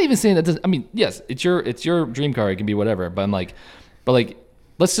 I'm not even saying that. I mean, yes, it's your dream car. It can be whatever. But I'm like,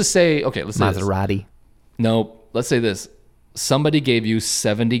 let's just say okay. Let's say this. Maserati. No. Let's say this. Somebody gave you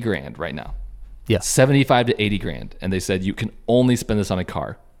 70 grand right now. Yeah. 75 to 80 grand. And they said, you can only spend this on a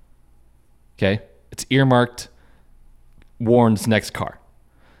car. Okay. It's earmarked Warren's next car.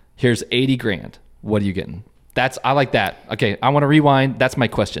 Here's 80 grand. What are you getting? I like that. Okay. I want to rewind. That's my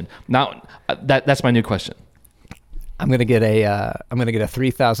question. Now that's my new question. I'm gonna get a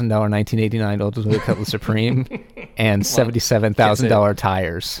 $3,000 1989 Oldsmobile Cutlass Supreme and $77,000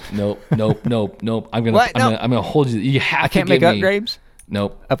 tires. Nope. I'm gonna hold you. You have to. I can't give make me, upgrades.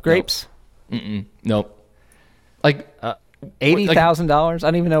 Nope. Upgrades. Nope. Like $80,000. I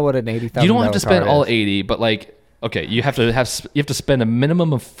don't even know what an $80,000. you don't have to spend all is. 80, but like okay, you have to spend a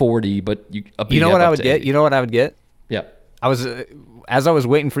minimum of 40, but you know what I would get? 80. You know what I would get? Yeah. As I was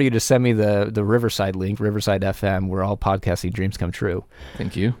waiting for you to send me the Riverside link, Riverside FM, where all podcasting dreams come true.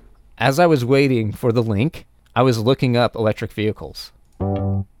 Thank you. As I was waiting for the link, I was looking up electric vehicles.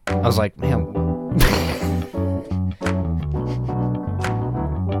 I was like, man.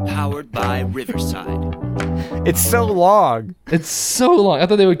 Powered by Riverside. It's so long. It's so long. I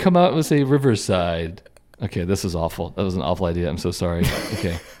thought they would come out and say Riverside. Okay, this is awful. That was an awful idea. I'm so sorry.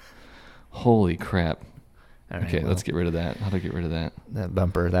 Okay. Holy crap. All right, Okay, well, let's get rid of that. How do I get rid of that? That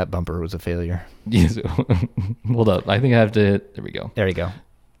bumper was a failure. Yes. Hold up. I think I have to hit. There we go. There you go.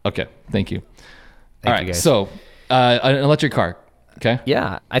 Okay. Thank you. Thank All you, right. guys. So, an electric car. Okay.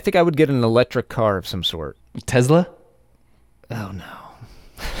 Yeah, I think I would get an electric car of some sort. Tesla? Oh no.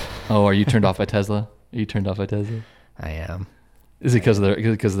 Oh, are you turned off by Tesla? Are you turned off by Tesla? I am. Is it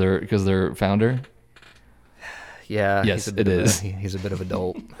because their founder? Yeah. Yes, he's a bit it of is. He's a bit of a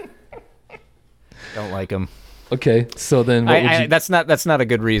dolt. Don't like him. Okay. So then, what would you? That's not a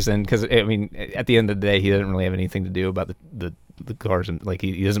good reason because I mean, at the end of the day, he doesn't really have anything to do about the cars and like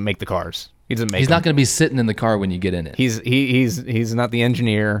he doesn't make the cars. He doesn't make. He's them. not going to be sitting in the car when you get in it. He's not the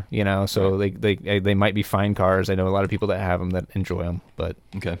engineer, So they might be fine cars. I know a lot of people that have them that enjoy them, but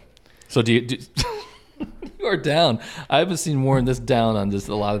Okay. So do you you are down. I haven't seen Warren this down on just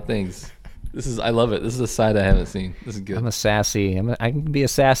a lot of things. I love it. This is a side I haven't seen. This is good. I can be a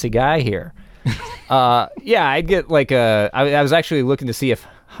sassy guy here. Yeah, I'd get like I was actually looking to see if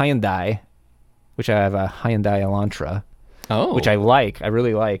Hyundai, which I have a Hyundai Elantra, which I like. I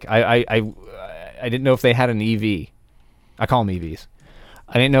really like. I didn't know if they had an EV. I call them EVs.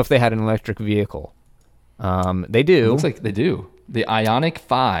 I didn't know if they had an electric vehicle. They do. It looks like they do. The Ioniq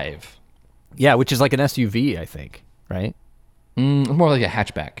 5. Yeah, which is like an SUV, I think, right? More like a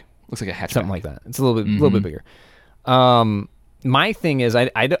hatchback. Looks like a hatchback. Something like that. It's a little bit bigger. My thing is, I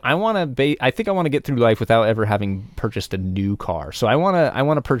want to. I think I want to get through life without ever having purchased a new car. So I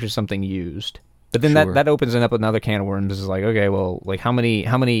want to purchase something used. But then Sure. that opens up another can of worms. It's like, okay, well, like how many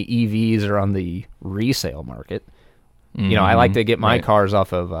EVs are on the resale market? I like to get my Right. cars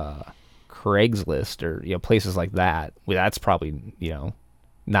off of Craigslist or places like that. Well, that's probably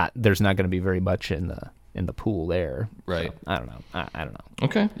not. There's not going to be very much in the pool there. Right. So, I don't know. I don't know.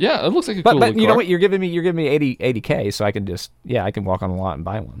 Okay. Yeah, it looks like a But cool but little you know car. what? You're giving me 80K, so I can just I can walk on a lot and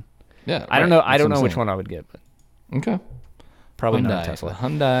buy one. Yeah. I don't right. know. I That's don't what know I'm which saying. one I would get, but Okay. probably Hyundai. not a Tesla.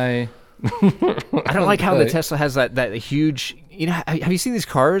 Hyundai. I don't like how the Hyundai. Tesla has that huge. Have you seen these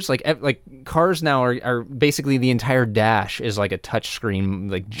cars? Like cars now are basically the entire dash is like a touch screen,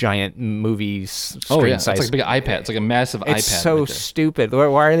 like giant movie screen Oh yeah, size. it's like a big iPad. It's like a massive iPad. It's so right there. stupid. Why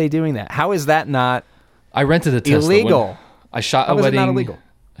are they doing that? How is that not I rented a Tesla. illegal? when I shot How a is it wedding. not illegal?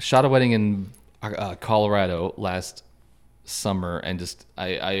 I shot a wedding in Colorado last summer, and just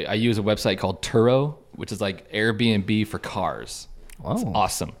I use a website called Turo, which is like Airbnb for cars. It's Oh.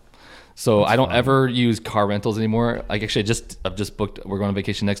 awesome. So I don't ever use car rentals anymore. Like actually, I've just booked. We're going on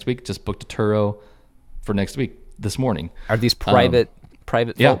vacation next week. Just booked a Turo for next week this morning. Are these private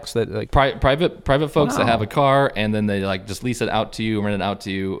Yeah. folks that like? Private folks that Wow. have a car, and then they like just lease it out to you, rent it out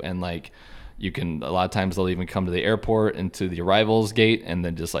to you, and like you can. A lot of times they'll even come to the airport and to the arrivals gate, and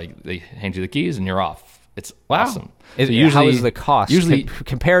then just like they hand you the keys and you're off. It's awesome. How is the cost Usually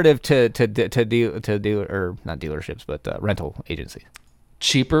comparative to dealer or not dealerships but rental agencies?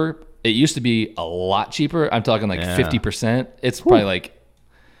 cheaper. It used to be a lot cheaper. I'm talking like Yeah. 50%. It's probably like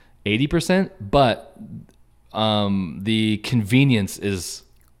 80%, but the convenience is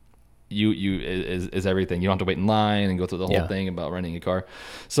is everything. You don't have to wait in line and go through the whole Yeah. thing about renting a car.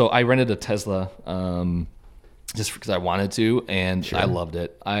 So I rented a Tesla just because I wanted to, and I loved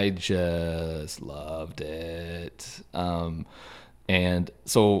it. I just loved it. And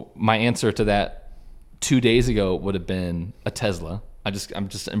so my answer to that 2 days ago would have been a Tesla. I'm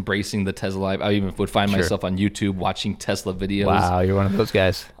just embracing the Tesla life. I even would find myself on YouTube watching Tesla videos. Wow, you're one of those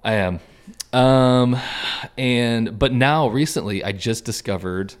guys. I am. But now recently I just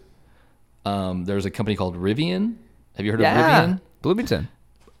discovered there's a company called Rivian. Have you heard of Rivian? Bloomington.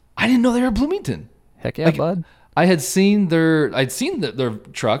 I didn't know they were Bloomington. Heck yeah, bud. I'd seen their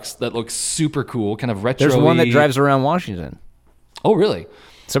trucks that look super cool, kind of retro. There's one that drives around Washington. Oh, really?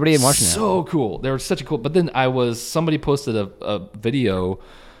 Somebody in Washington. So cool. They were such a cool. But then somebody posted a video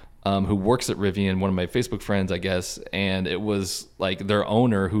who works at Rivian, one of my Facebook friends, I guess, and it was like their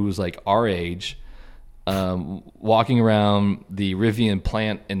owner who's like our age, walking around the Rivian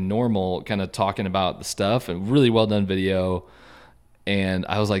plant in Normal, kind of talking about the stuff, and really well done video. And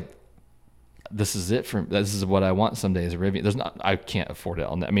I was like, this is what I want someday is a Rivian. I can't afford it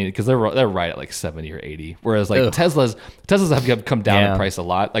on that. I mean, because they're right at like 70 or 80, whereas like Ugh. Teslas have come down Yeah. in price a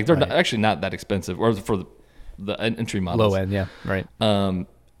lot. Like they're actually not that expensive, or for the entry models. Low end, yeah, right. And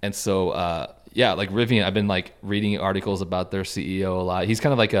so like Rivian, I've been like reading articles about their CEO a lot. He's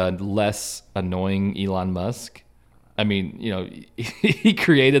kind of like a less annoying Elon Musk. I mean, he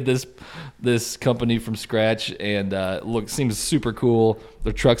created this company from scratch, and seems super cool.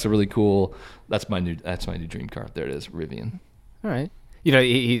 Their trucks are really cool. That's my new dream car. There it is, Rivian. All right.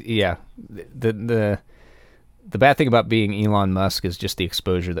 The bad thing about being Elon Musk is just the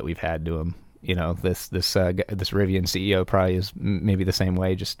exposure that we've had to him. This Rivian CEO probably is maybe the same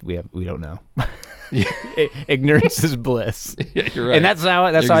way. Just we don't know. Ignorance is bliss. Yeah, you're right. And that's how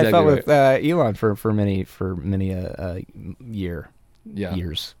I exactly felt right. with Elon for many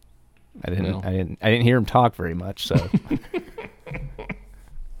years. I didn't hear him talk very much. So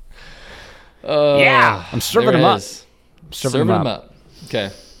yeah, I'm serving him up. Serving him up. Okay.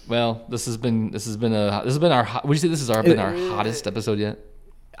 Well, this has been our. Would you say this has been our hottest episode yet?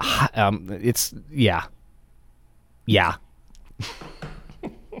 It's yeah.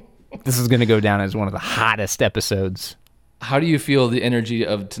 This is going to go down as one of the hottest episodes. How do you feel the energy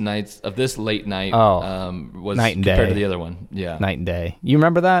of this late night was night and compared day. to the other one? Yeah. Night and day. You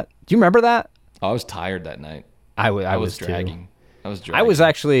remember that? Do you remember that? I was tired that night. I was too. dragging. I was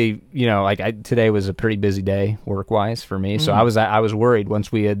actually, today was a pretty busy day work-wise for me. So I was worried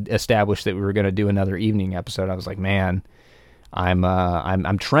once we had established that we were going to do another evening episode. I was like, man,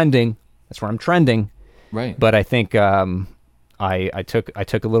 I'm trending. That's where I'm trending. Right. But I think I took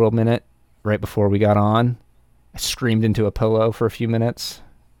a little minute right before we got on. I screamed into a pillow for a few minutes,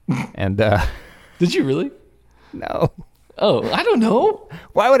 and Did you really? no. Oh, I don't know.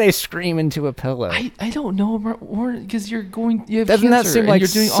 Why would I scream into a pillow? I don't know, because you have Doesn't that cancer seem and like you're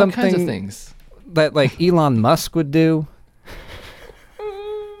doing all kinds of something- things. That like Elon Musk would do.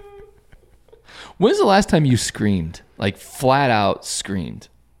 When's the last time you screamed? Like flat out screamed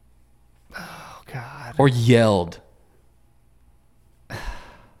Oh God. or yelled? I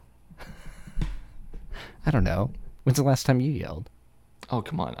don't know. When's the last time you yelled? Oh,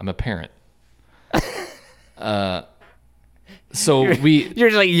 come on. I'm a parent. So we, You're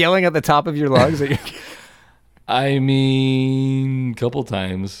just like yelling at the top of your lungs. I mean, couple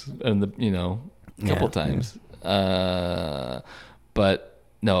times, and couple Yeah, times. But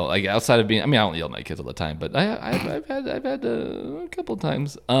no, like outside of being, I don't yell at my kids all the time, but I've had a couple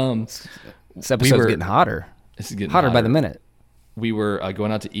times. This episode's getting hotter. This is getting Hotter by the minute. We were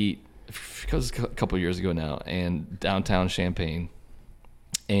going out to eat because a couple years ago now, and downtown Champaign,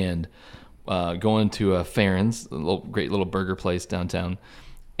 and going to a Farron's, a great little burger place downtown.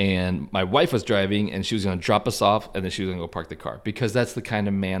 And my wife was driving, and she was going to drop us off, and then she was going to go park the car, because that's the kind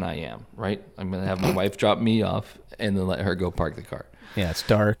of man I am, right? I'm going to have my wife drop me off, and then let her go park the car. Yeah, it's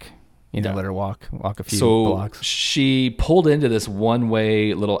dark. Yeah. Let her walk a few So blocks. she pulled into this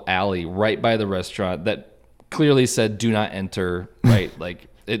one-way little alley right by the restaurant that clearly said "Do not enter." Right, like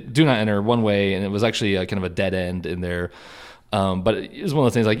 "Do not enter" one way, and it was actually kind of a dead end in there. But it was one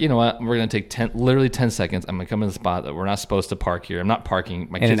of those things like, you know what? We're gonna take literally 10 seconds. I'm gonna come in the spot that we're not supposed to park here. I'm not parking.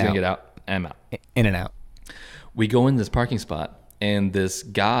 My kid's gonna get out. And I'm out. In and out. We go in this parking spot, and this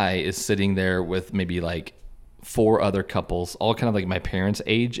guy is sitting there with maybe like 4 other couples, all kind of like my parents'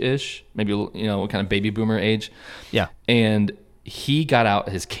 age-ish, maybe, you know, kind of baby boomer age. Yeah. And he got out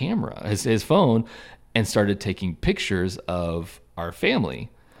his camera, his phone, and started taking pictures of our family.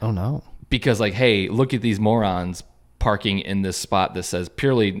 Oh no. Because like, hey, look at these morons parking in this spot that says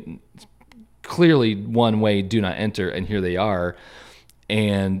clearly one way, do not enter, and here they are.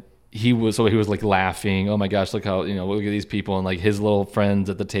 And he was like laughing. Oh my gosh, look how, you know, look at these people, and like his little friends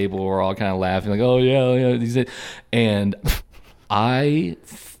at the table were all kind of laughing, like, oh yeah. And I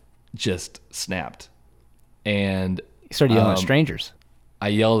just snapped, and You started yelling at strangers. I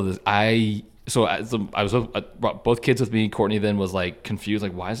yelled at this. So I was brought both kids with me. Courtney then was like confused,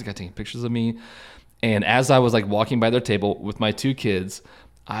 like, why is the guy taking pictures of me? And as I was like walking by their table with my 2 kids,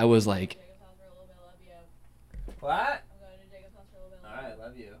 I was like, What? I'm going to Jacob's house for a little bit. All right,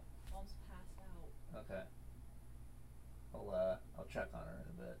 love you. Mom's passed out. Okay. I'll check on her in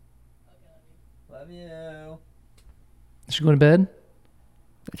a bit. Okay, love you. Love you. is she going to bed?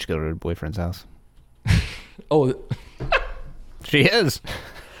 She go to her boyfriend's house. Oh, She is.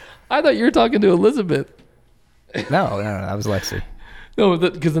 I thought you were talking to Elizabeth. No, that was Lexi. No,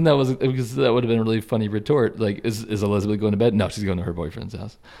 because then that would have been a really funny retort. Like, is Elizabeth going to bed? No, she's going to her boyfriend's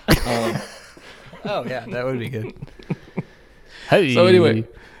house. Oh yeah, that would be good. Hey. So anyway,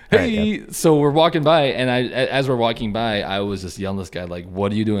 All right, so we're walking by, and as we're walking by, I was just yelling at this guy, like,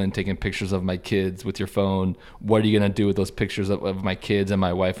 what are you doing taking pictures of my kids with your phone? What are you going to do with those pictures of my kids and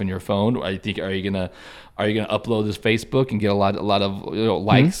my wife on your phone? Are you going to upload this Facebook and get a lot of, you know,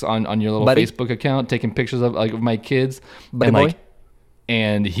 likes on your little Buddy. Facebook account taking pictures of like of my kids? Buddy and boy. like,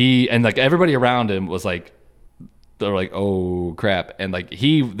 and he and like everybody around him was like, they're like, oh crap. And like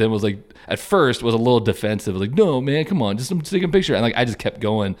he then was like, at first was a little defensive, like, no man, come on, just take a picture. And like I just kept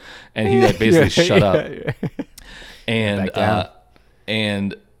going, and he like basically shut up. And Back down.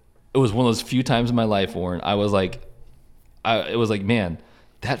 and it was one of those few times in my life, Warren, I was like, it was like, man,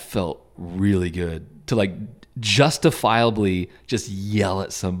 that felt really good to like justifiably just yell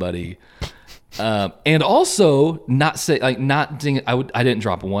at somebody. And also not say like not ding, I didn't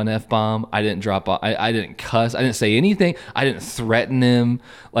drop one F-bomb. I didn't cuss. I didn't say anything. I didn't threaten him.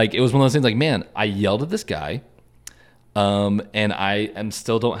 Like it was one of those things like, man, I yelled at this guy. And I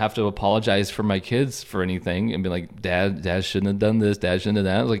still don't have to apologize for my kids for anything and be like, Dad shouldn't have done this. Dad shouldn't have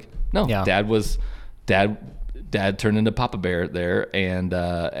done that. I was like, no, Yeah. Dad turned into Papa Bear there and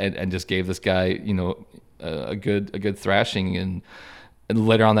just gave this guy, you know, a good thrashing. And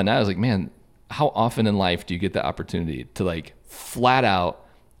later on that night, I was like, man, how often in life do you get the opportunity to like flat out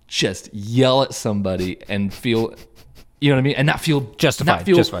just yell at somebody and feel, you know what I mean? And not feel Justified,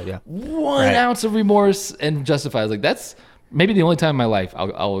 yeah. one Right. ounce of remorse and justify. I was like, that's maybe the only time in my life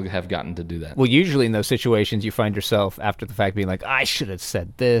I'll have gotten to do that. Well, usually in those situations, you find yourself after the fact being like, I should have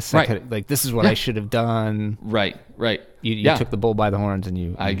said this. Right. Like, this is what Yeah. I should have done. Right. You took the bull by the horns and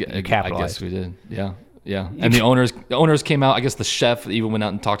you I capitalized. guess we did. Yeah. And the owners came out. I guess the chef even went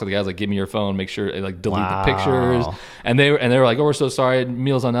out and talked to the guys, like, give me your phone, make sure like delete Wow. the pictures. And they were like, oh, we're so sorry,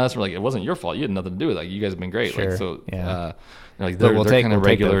 meal's on us. We're like, it wasn't your fault. You had nothing to do with it. Like, you guys have been great. Sure. Like, so Yeah. they're like But they're kind of we'll take that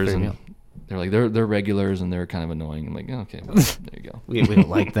regulars, for and you. they're like they're regulars, and they're kind of annoying. I'm like, oh, okay, well, there you go. We don't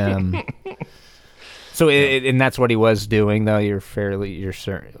like them. So, and that's what he was doing, though. You're certain.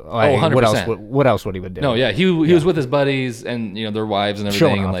 Like, 100%. What else would he would do? No, yeah, he was with his buddies and their wives and everything,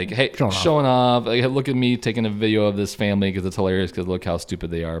 Showing and off. like, hey, Showing showing off. Like, hey, look at me taking a video of this family because it's hilarious. Because look how stupid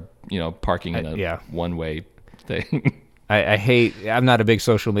they are, parking in a one-way thing. I hate. I'm not a big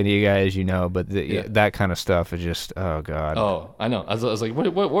social media guy, as you know, but that kind of stuff is just. Oh God. Oh, I know. I was like,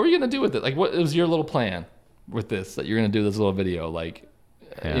 what were you gonna do with it? Like, what was your little plan with this? That you're gonna do this little video? Like,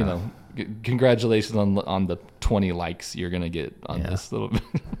 congratulations on the 20 likes you're gonna get on this little.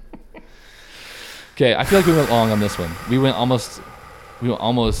 Okay, I feel like we went long on this one. We went almost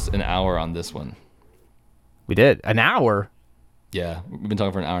an hour on this one. We did an hour. Yeah, we've been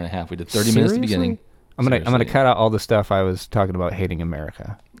talking for an hour and a half. We did 30 minutes at the beginning. I'm gonna Seriously. cut out all the stuff I was talking about hating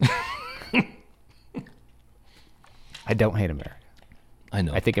America. I don't hate America. I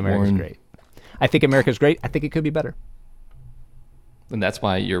know. I think America's Warren, great. I think America's great. I think it could be better. And that's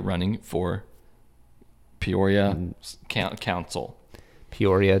why you're running for Peoria Council.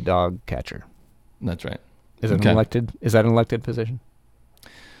 Peoria dog catcher. That's right. Is that an elected position?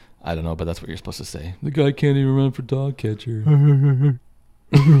 I don't know, but that's what you're supposed to say. The guy can't even run for dog catcher.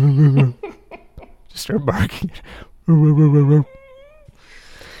 Just start barking.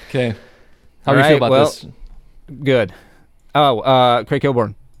 Okay. How All do you right, feel about well- this? Good. Oh, Craig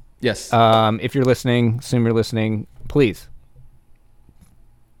Kilborn. Yes. If you're listening, assume you're listening. Please.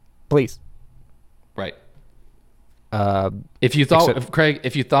 Right. Uh, If you thought, Except- Craig,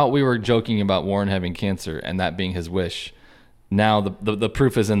 if you thought we were joking about Warren having cancer and that being his wish, now the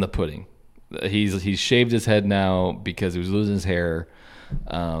proof is in the pudding. He's shaved his head now because he was losing his hair.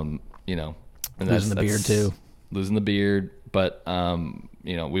 You know, and Losing the beard, too. Losing the beard, but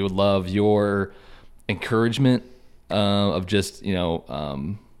you know, we would love your encouragement of just I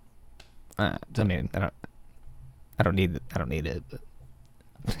mean, I don't need it. But.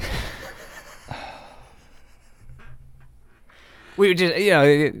 We just,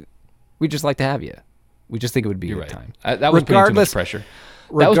 we just like to have you. We just think it would be a You're good right. time. That was putting too much Regardless- pressure. That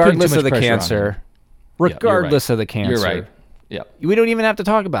was putting too Regardless much of the pressure on him. cancer, Yeah, you're regardless right. of the cancer, You're right. Yeah. we don't even have to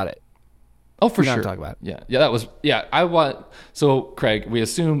talk about it. Oh, for We don't sure. talk about it. Yeah, yeah. That was I want. So, Craig, we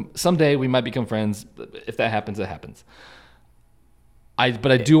assume someday we might become friends. If that happens, it happens.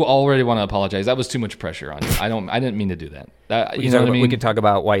 But I do already want to apologize. That was too much pressure on you. I didn't mean to do that. We You could know talk what I about- mean? We could talk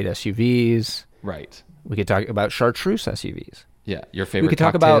about white SUVs. Right. We could talk about chartreuse SUVs. Yeah. Your favorite could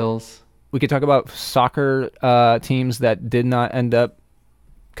talk about- cocktails. We could talk about soccer teams that did not end up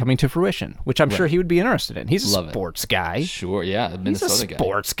coming to fruition, which I'm sure he would be interested in. He's a Love it. sports guy. Sure. Yeah. He's a Minnesota guy.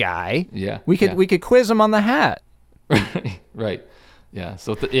 sports guy. Yeah, We could yeah. we could quiz him on the hat. Right. Yeah.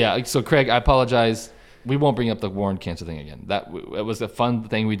 So So Craig, I apologize. We won't bring up the Warren cancer thing again. It was a fun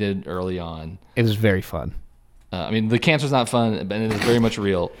thing we did early on. It was very fun. I mean, the cancer's not fun, and it is very much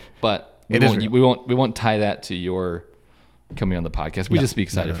real. But It is real. we won't tie that to your coming on the podcast. We just be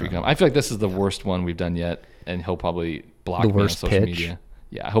excited for you to come. I feel like this is the worst one we've done yet, and he'll probably block The me on worst social pitch? media.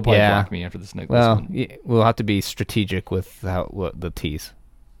 Yeah, he'll probably Yeah. block me after this next Well, one. we'll have to be strategic with the tease.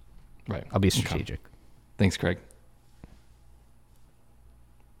 Right. I'll be Okay. strategic. Thanks, Craig.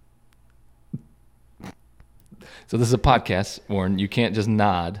 So this is a podcast, Warren. You can't just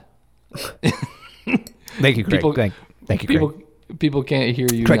nod. Thank you, Craig. People- thank you, Craig. People can't hear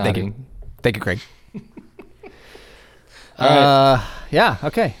you Craig, nodding. Thank you, Craig. All right. Yeah,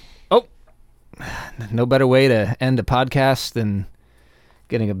 okay. Oh, no better way to end a podcast than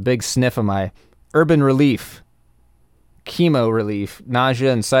getting a big sniff of my Urban Relief, chemo relief,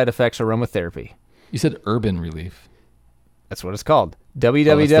 nausea and side effects aromatherapy. You said Urban Relief. That's what it's called. Oh,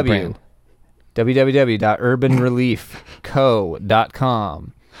 that's the brand.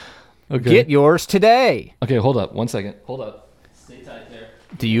 www.urbanreliefco.com. Okay. Get yours today. Okay, hold up. 1 second. Hold up. Stay tight there.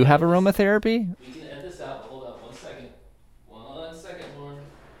 Do you have aromatherapy? We can edit this out, but hold up. 1 second. 1 second, Warren.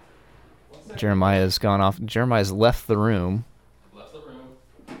 1 second. Jeremiah's gone off. Jeremiah's left the room. Left the room.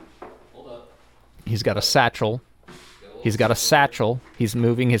 Hold up. He's got a satchel. He's got a satchel. He's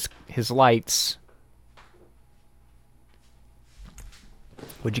moving his lights.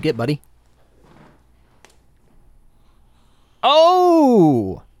 What'd you get, buddy?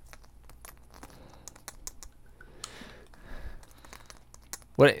 Oh!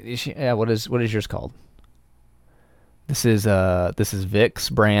 What is yours called? This is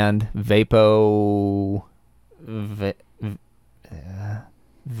Vicks brand Vapo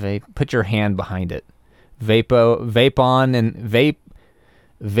vape. Put your hand behind it. Vapo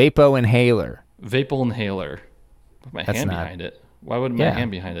inhaler. Vapor inhaler. Put my That's hand not- behind it. Why would my Yeah.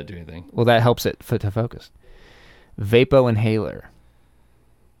 hand behind it do anything? Well, that helps it to focus. Vapo inhaler.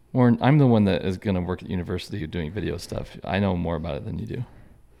 Warren, I'm the one that is going to work at university doing video stuff. I know more about it than you do.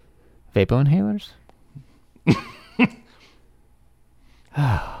 Vapo inhalers?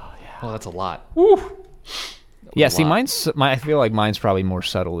 Oh, that's a lot. Woo! That was Yeah, a see, lot. I feel like mine's probably more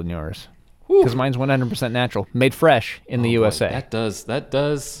subtle than yours. Because mine's 100% natural. Made fresh in the Oh, boy, USA. That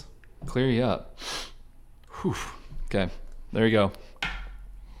does clear you up. Whew. Okay, there you go.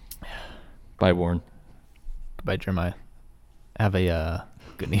 Bye, Warren. Goodbye, Jeremiah. Have a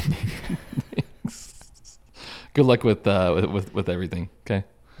good evening. Good luck with everything. Okay,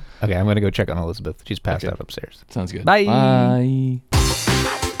 Okay, I'm going to go check on Elizabeth. She's passed Okay. out upstairs. sounds good. Bye. Bye.